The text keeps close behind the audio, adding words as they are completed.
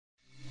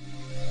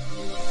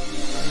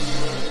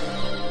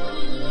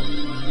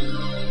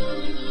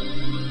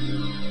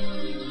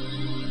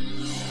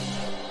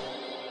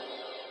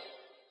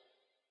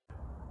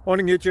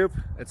Morning YouTube,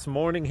 it's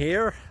morning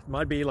here. It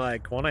might be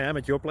like 1 a.m.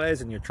 at your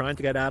place and you're trying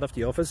to get out of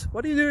the office.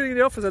 What are you doing in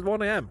the office at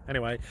 1 a.m.?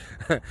 Anyway,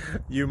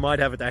 you might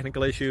have a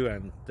technical issue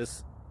and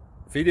this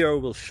video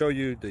will show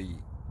you the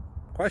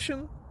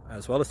question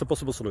as well as the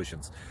possible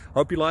solutions.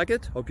 Hope you like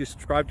it, hope you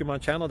subscribe to my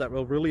channel. That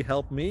will really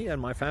help me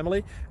and my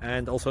family,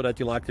 and also that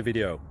you like the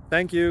video.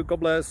 Thank you,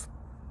 God bless.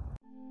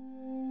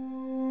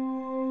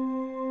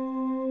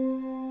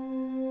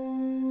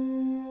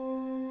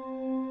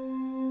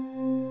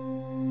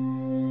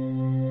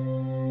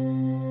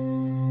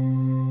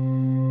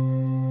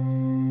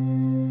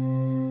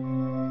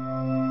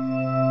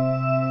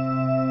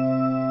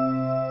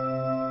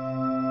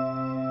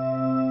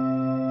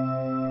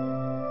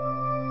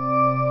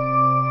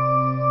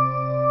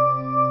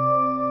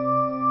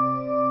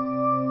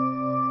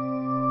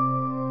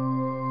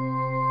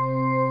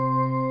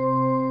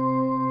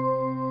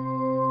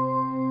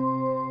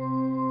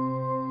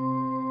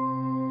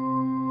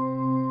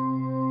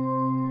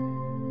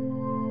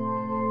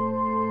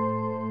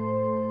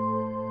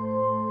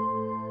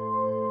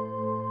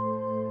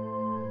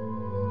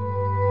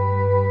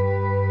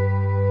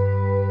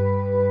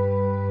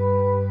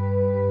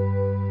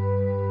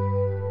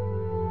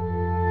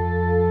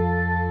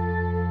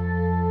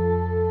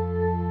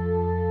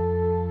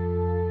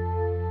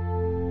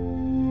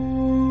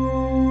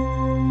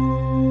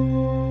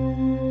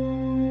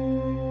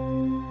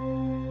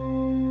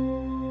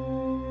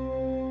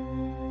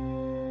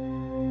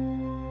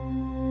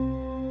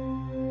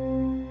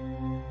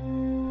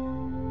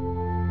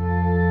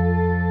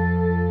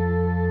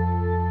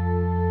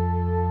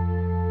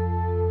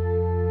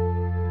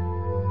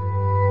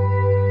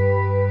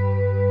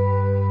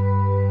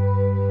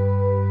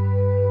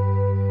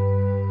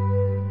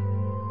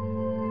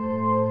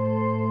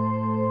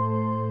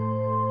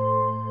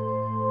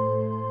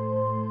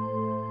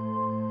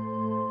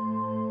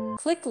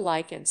 Click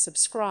like and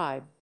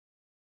subscribe.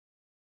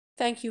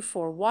 Thank you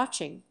for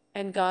watching,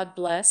 and God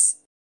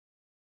bless.